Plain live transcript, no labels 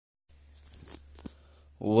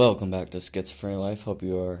Welcome back to Schizophrenia Life. Hope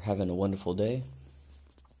you are having a wonderful day.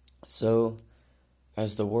 So,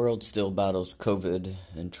 as the world still battles COVID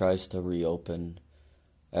and tries to reopen,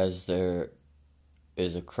 as there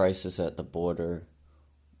is a crisis at the border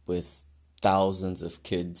with thousands of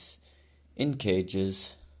kids in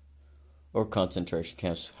cages or concentration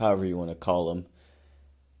camps, however you want to call them,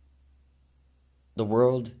 the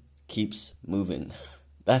world keeps moving.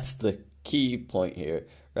 That's the key point here,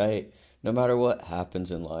 right? No matter what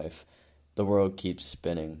happens in life, the world keeps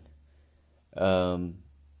spinning. Um,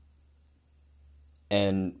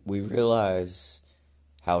 and we realize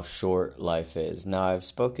how short life is. Now, I've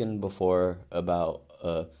spoken before about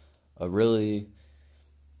a really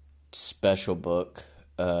special book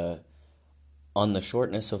on the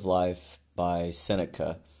shortness of life by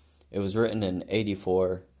Seneca. It was written in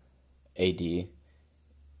 84 AD.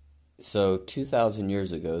 So 2,000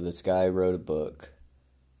 years ago, this guy wrote a book,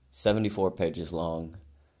 74 pages long,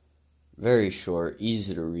 very short,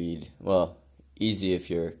 easy to read. Well, easy if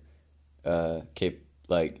you're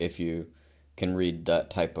if you can read that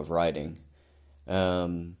type of writing,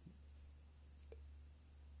 um,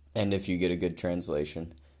 and if you get a good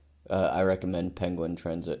translation. I recommend Penguin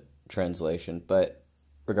translation, but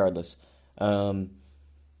regardless, um,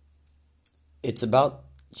 it's about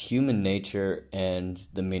human nature and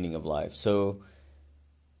the meaning of life. So,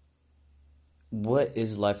 what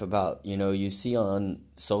is life about? You see on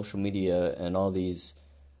social media and all these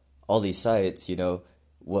sites,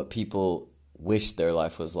 what people wish their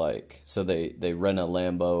life was like. So they rent a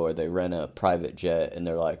Lambo or they rent a private jet and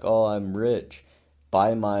they're like, "Oh, I'm rich.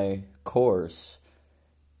 Buy my course."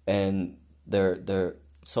 And their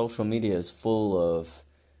social media is full of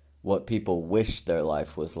what people wish their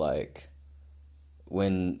life was like,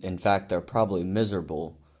 when in fact they're probably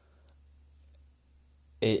miserable.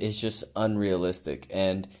 It's just unrealistic,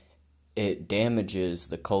 and it damages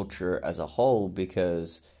the culture as a whole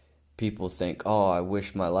because people think, "Oh, I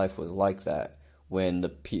wish my life was like that," when the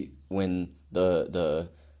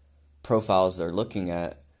profiles they're looking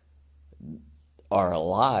at are a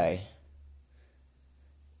lie.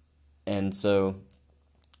 And so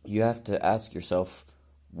you have to ask yourself,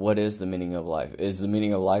 what is the meaning of life? Is the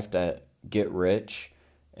meaning of life to get rich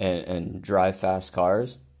and drive fast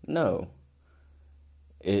cars? No.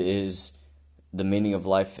 Is the meaning of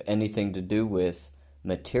life anything to do with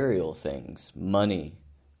material things, money,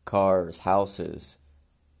 cars, houses,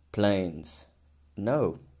 planes?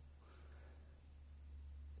 No.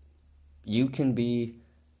 You can be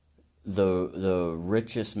the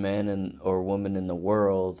richest or woman in the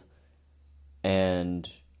world and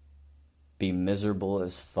be miserable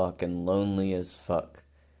as fuck and lonely as fuck.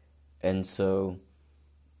 And so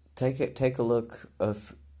take a look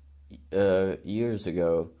of years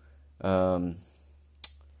ago. Um,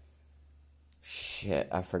 Shit,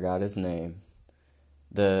 I forgot his name.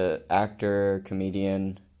 The actor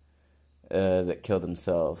comedian that killed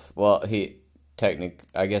himself. Well,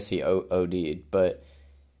 I guess he OD'd, but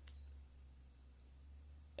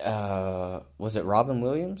was it Robin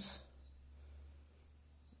Williams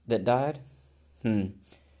that died? Hmm.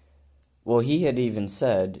 Well, he had even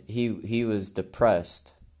said he was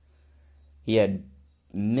depressed. He had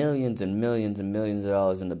millions and millions and millions of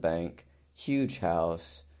dollars in the bank, huge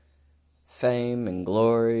house, fame and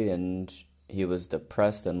glory, and he was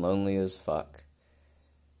depressed and lonely as fuck,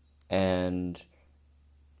 and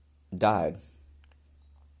died.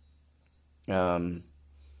 Um,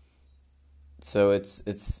 so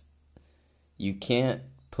it's you can't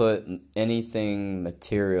put anything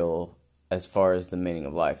material as far as the meaning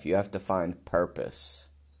of life. You have to find purpose.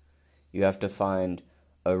 You have to find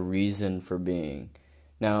a reason for being.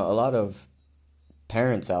 Now, a lot of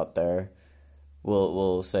parents out there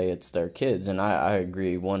will say it's their kids, and I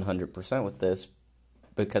agree 100% with this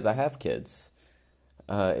because I have kids.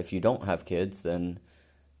 If you don't have kids, then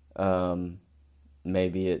um,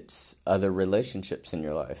 maybe it's other relationships in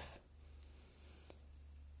your life.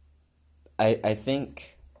 I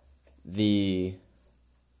think the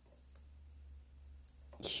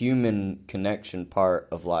human connection part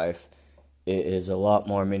of life is a lot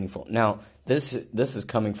more meaningful. Now, this is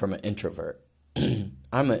coming from an introvert.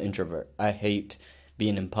 I'm an introvert. I hate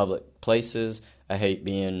being in public places. I hate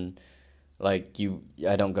being like you.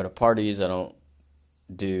 I don't go to parties. I don't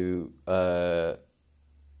do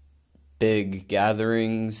big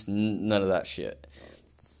gatherings. None of that shit.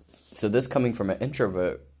 So this coming from an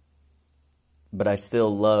introvert, but I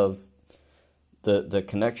still love the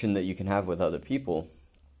connection that you can have with other people,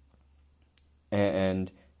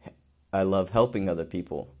 and I love helping other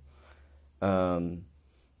people. Um,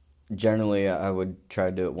 Generally, I would try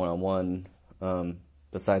to do it one on one.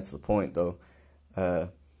 Besides the point, though, Uh,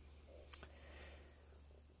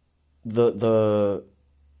 the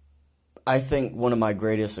I think one of my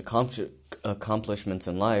greatest accomplishments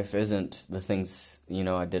in life isn't the things,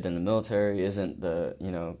 I did in the military, isn't the,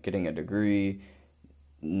 getting a degree.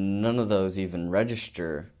 None of those even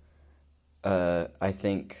register. I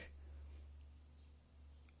think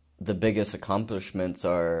the biggest accomplishments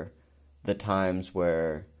are the times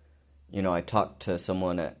where, I talked to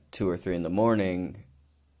someone at 2 or 3 in the morning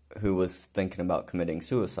who was thinking about committing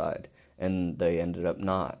suicide, and they ended up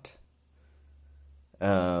not.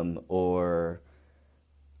 Or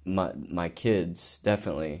my kids,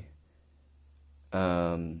 definitely.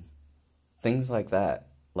 Um, Things like that,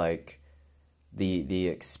 like the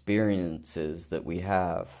experiences that we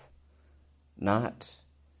have, not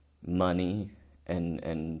money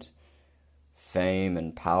and fame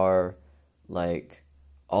and power, like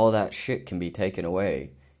all that shit can be taken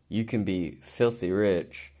away. You can be filthy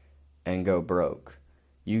rich and go broke.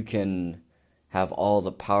 You can have all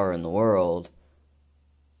the power in the world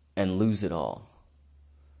and lose it all.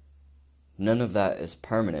 None of that is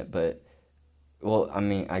permanent, but, well, I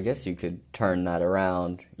mean, I guess you could turn that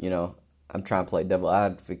around, I'm trying to play devil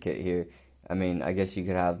advocate here. I mean, I guess you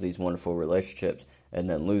could have these wonderful relationships and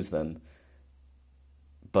then lose them,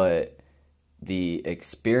 but the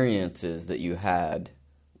experiences that you had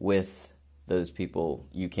with those people,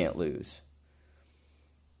 you can't lose.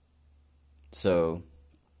 So,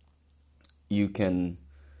 you can,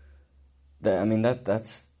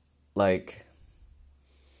 that's like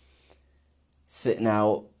sitting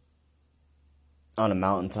out on a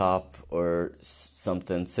mountaintop or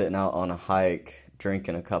something, sitting out on a hike,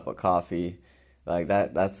 drinking a cup of coffee, like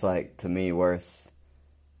that's like, to me, worth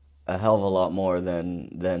a hell of a lot more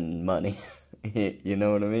than money. You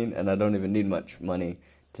know what I mean? And I don't even need much money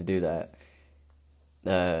to do that.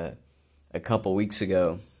 A couple weeks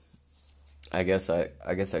ago, maybe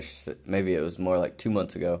it was more like 2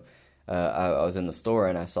 months ago, I was in the store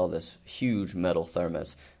and I saw this huge metal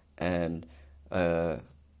thermos, and I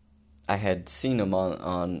had seen them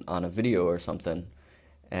on a video or something,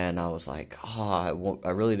 and I was like, I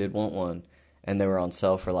really did want one, and they were on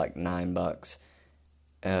sale for like $9.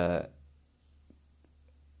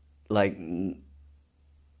 Like,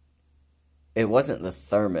 it wasn't the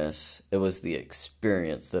thermos, it was the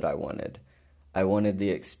experience that I wanted. I wanted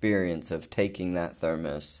the experience of taking that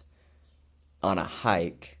thermos on a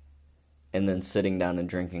hike and then sitting down and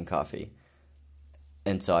drinking coffee.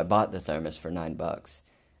 And so I bought the thermos for $9.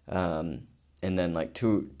 And then like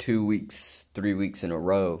 2 weeks, 3 weeks in a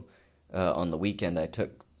row, on the weekend, I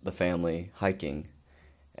took the family hiking,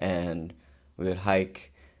 and we would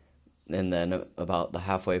hike, and then about the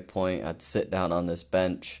halfway point, I'd sit down on this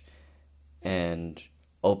bench and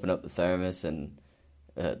open up the thermos, and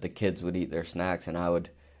the kids would eat their snacks, and I would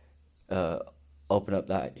open up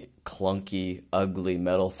that clunky, ugly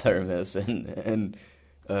metal thermos and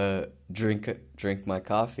drink my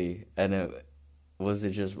coffee, and it was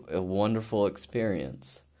just a wonderful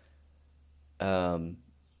experience. And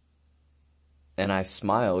I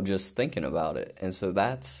smile just thinking about it, and so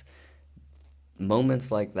that's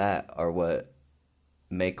moments like that are what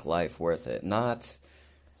make life worth it. Not,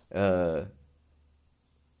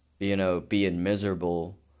 being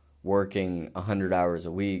miserable, working 100 hours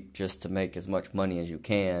a week just to make as much money as you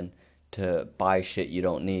can to buy shit you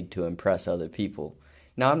don't need to impress other people.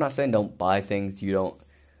 Now, I'm not saying don't buy things you don't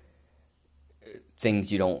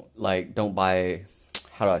like. Don't buy,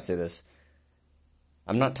 how do I say this?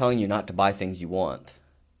 I'm not telling you not to buy things you want,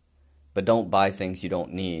 but don't buy things you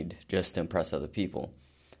don't need just to impress other people.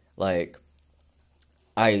 Like,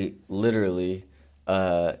 I literally,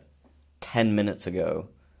 10 minutes ago,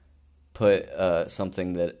 put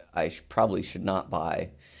something that I probably should not buy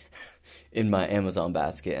in my Amazon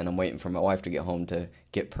basket, and I'm waiting for my wife to get home to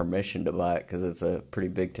get permission to buy it, because it's a pretty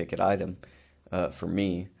big ticket item for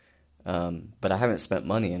me. But I haven't spent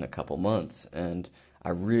money in a couple months, and I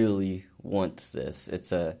really want this.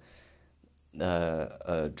 It's a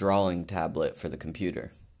drawing tablet for the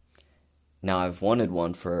computer. Now, I've wanted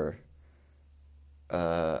one for,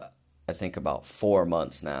 I think, about 4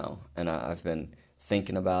 months now, and I've been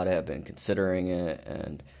thinking about it, I've been considering it,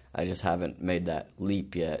 and I just haven't made that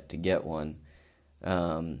leap yet to get one.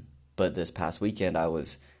 But this past weekend, I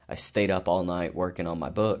stayed up all night working on my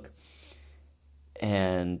book,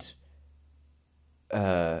 and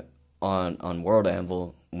on World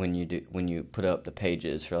Anvil, when you put up the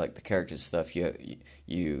pages for like the characters stuff,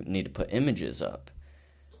 you need to put images up,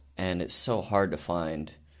 and it's so hard to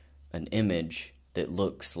find an image that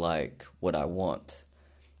looks like what I want.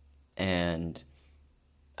 And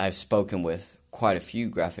I've spoken with quite a few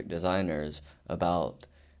graphic designers about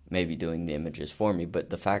maybe doing the images for me,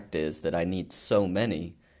 but the fact is that I need so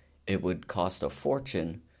many, it would cost a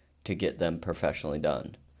fortune to get them professionally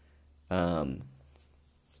done. Um,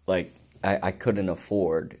 like, I couldn't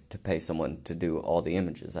afford to pay someone to do all the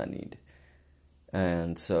images I need.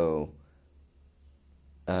 And so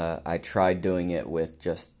I tried doing it with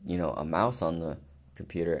just, a mouse on the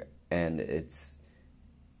computer, and it's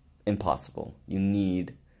impossible. You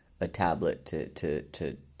need a tablet to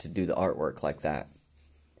do the artwork like that.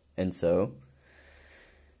 And so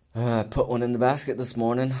I put one in the basket this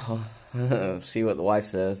morning. See what the wife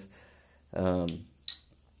says. And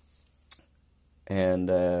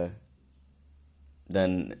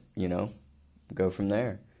then, go from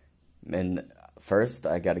there. And first,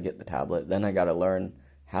 I got to get the tablet. Then I got to learn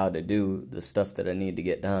how to do the stuff that I need to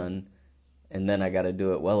get done. And then I got to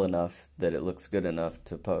do it well enough that it looks good enough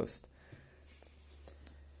to post.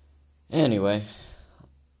 Anyway,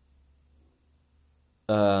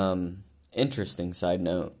 interesting side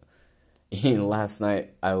note. Last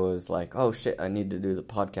night I was like, oh shit, I need to do the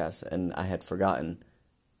podcast. And I had forgotten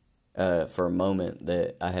for a moment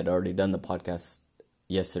that I had already done the podcast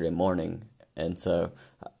yesterday morning. And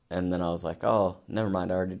then I was like, oh, never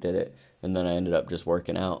mind, I already did it. And then I ended up just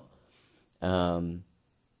working out. That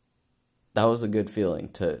was a good feeling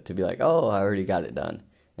to be like, oh, I already got it done.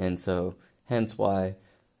 And so hence why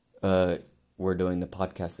we're doing the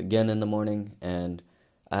podcast again in the morning. And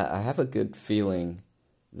I have a good feeling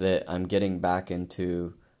that I'm getting back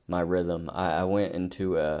into my rhythm. I went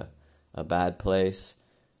into a bad place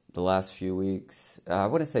the last few weeks. I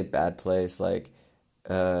wouldn't say bad place, like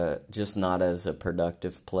just not as a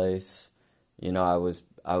productive place. I was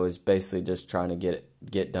basically just trying to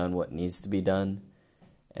get done what needs to be done.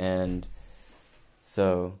 And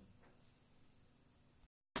so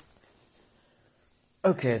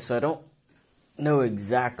okay, so I don't know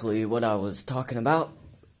exactly what I was talking about.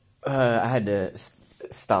 I had to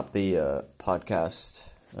stop the podcast.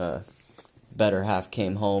 Better half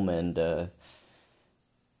came home and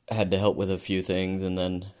had to help with a few things and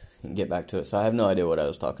then get back to it. So I have no idea what I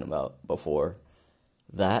was talking about before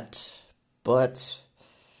that, but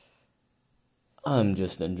I'm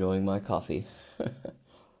just enjoying my coffee.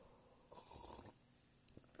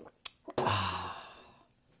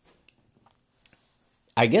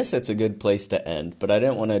 I guess it's a good place to end, but I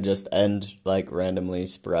didn't want to just end like randomly,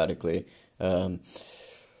 sporadically.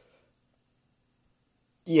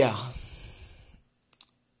 Yeah,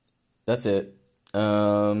 that's it.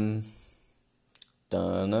 Dun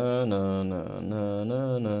na na na na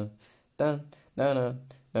na na dun na na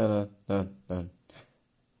na na na.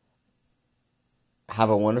 Have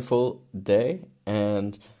a wonderful day,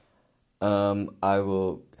 and I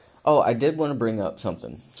will. Oh, I did want to bring up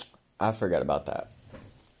something. I forgot about that.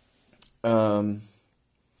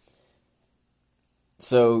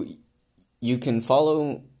 So you can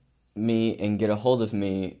follow me and get a hold of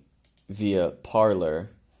me via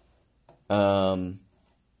Parler. And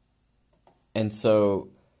so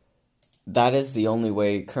that is the only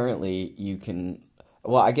way currently you can,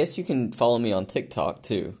 well, I guess you can follow me on TikTok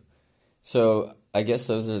too. So I guess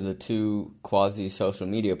those are the two quasi social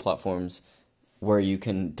media platforms where you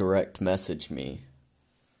can direct message me.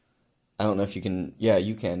 I don't know if you can, yeah,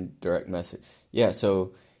 you can direct message. Yeah,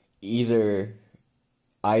 so either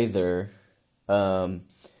go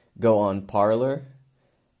on Parler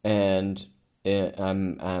and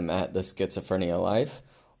I'm at the Schizophrenia Life,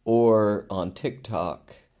 or on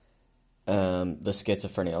TikTok, the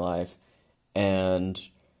Schizophrenia Life, and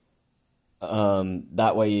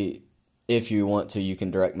that way, if you want to, you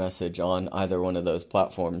can direct message on either one of those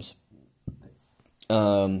platforms.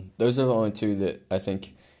 Those are the only two that I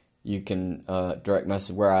think you can direct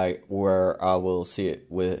message where I will see it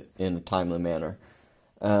in a timely manner.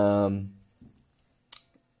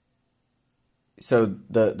 So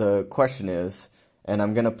the question is, and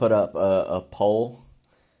I'm gonna put up a poll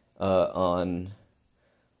on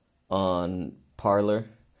Parler.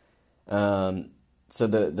 So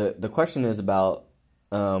the question is about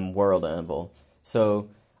World Anvil. So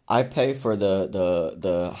I pay for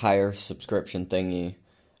the higher subscription thingy,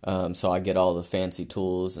 so I get all the fancy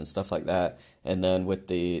tools and stuff like that. And then with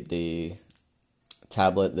the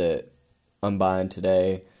tablet that I'm buying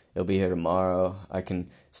today, it'll be here tomorrow. I can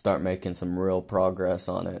start making some real progress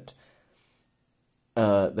on it.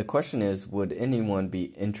 The question is, would anyone be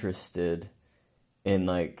interested in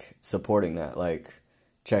like supporting that, like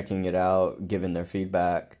checking it out, giving their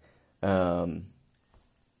feedback?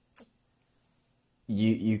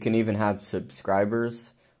 You can even have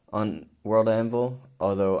subscribers on World Anvil,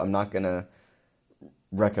 although I'm not gonna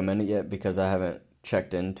recommend it yet because I haven't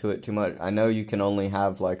checked into it too much. I know you can only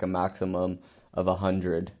have like a maximum of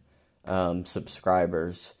 100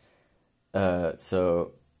 subscribers.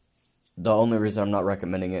 So the only reason I'm not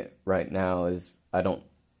recommending it right now is I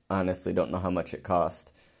honestly don't know how much it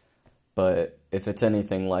cost. But if it's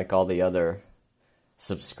anything like all the other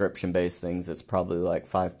subscription-based things, it's probably like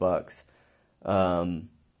 $5. I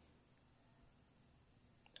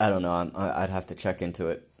don't know. I'd have to check into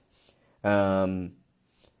it.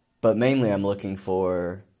 But mainly, I'm looking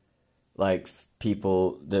for like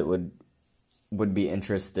people that would be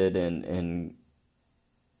interested in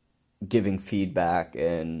giving feedback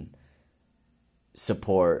and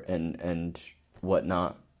support and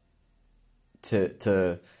whatnot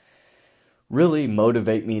to really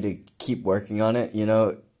motivate me to keep working on it. You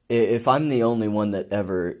know, if I'm the only one that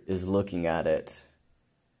ever is looking at it,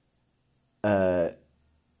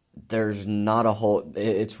 there's not a whole.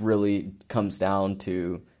 It's really comes down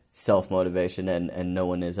to self-motivation, and no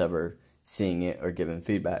one is ever seeing it or giving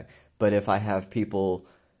feedback. But if I have people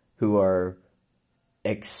who are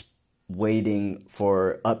waiting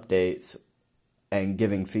for updates and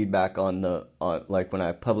giving feedback on like when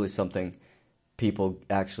I publish something, people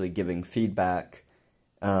actually giving feedback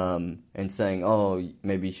and saying, oh,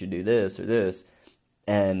 maybe you should do this or this,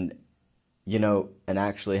 and and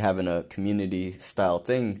actually having a community style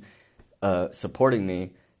thing supporting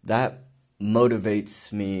me, that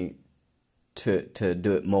motivates me to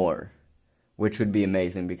do it more, which would be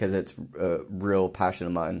amazing because it's a real passion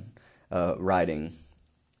of mine, writing.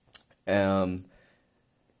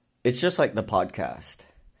 It's just like the podcast.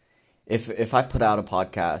 If I put out a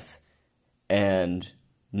podcast and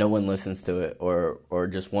no one listens to it, or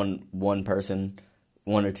just one person,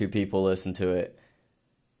 one or two people listen to it,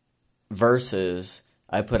 versus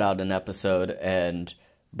I put out an episode and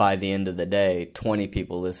by the end of the day 20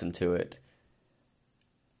 people listen to it,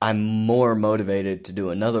 I'm more motivated to do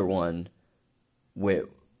another one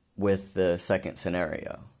with the second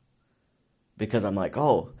scenario, because I'm like,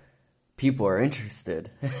 oh, people are interested.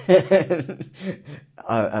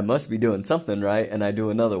 I must be doing something right, and I do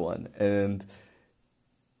another one, and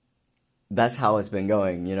that's how it's been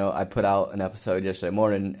going. I put out an episode yesterday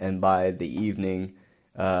morning, and by the evening,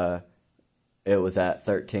 it was at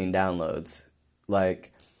 13 downloads.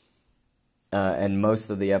 And most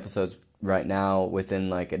of the episodes right now, within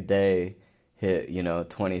like a day, hit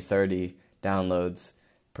 20, 30 downloads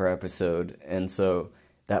per episode, and so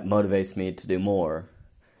that motivates me to do more.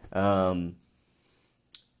 And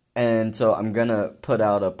so I'm gonna put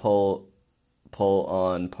out a poll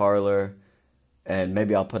on Parler, and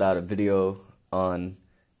maybe I'll put out a video on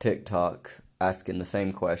TikTok asking the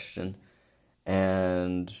same question,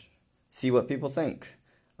 and see what people think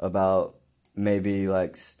about maybe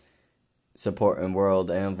like supporting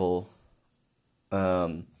World Anvil.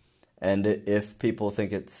 And if people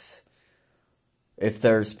think if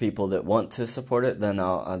there's people that want to support it, then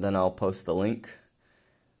I'll post the link.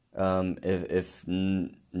 If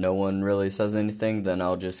no one really says anything, then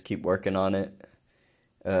I'll just keep working on it,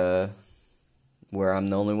 where I'm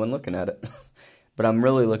the only one looking at it. But I'm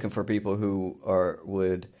really looking for people who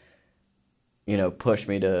would push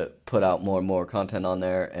me to put out more and more content on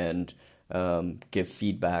there, and give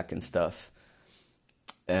feedback and stuff.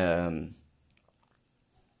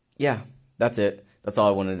 Yeah, that's it. That's all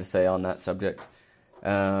I wanted to say on that subject.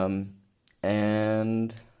 And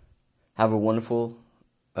have a wonderful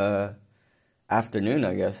afternoon.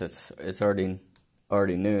 I guess it's already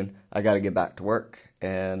noon. I got to get back to work,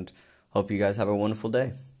 and hope you guys have a wonderful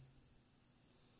day.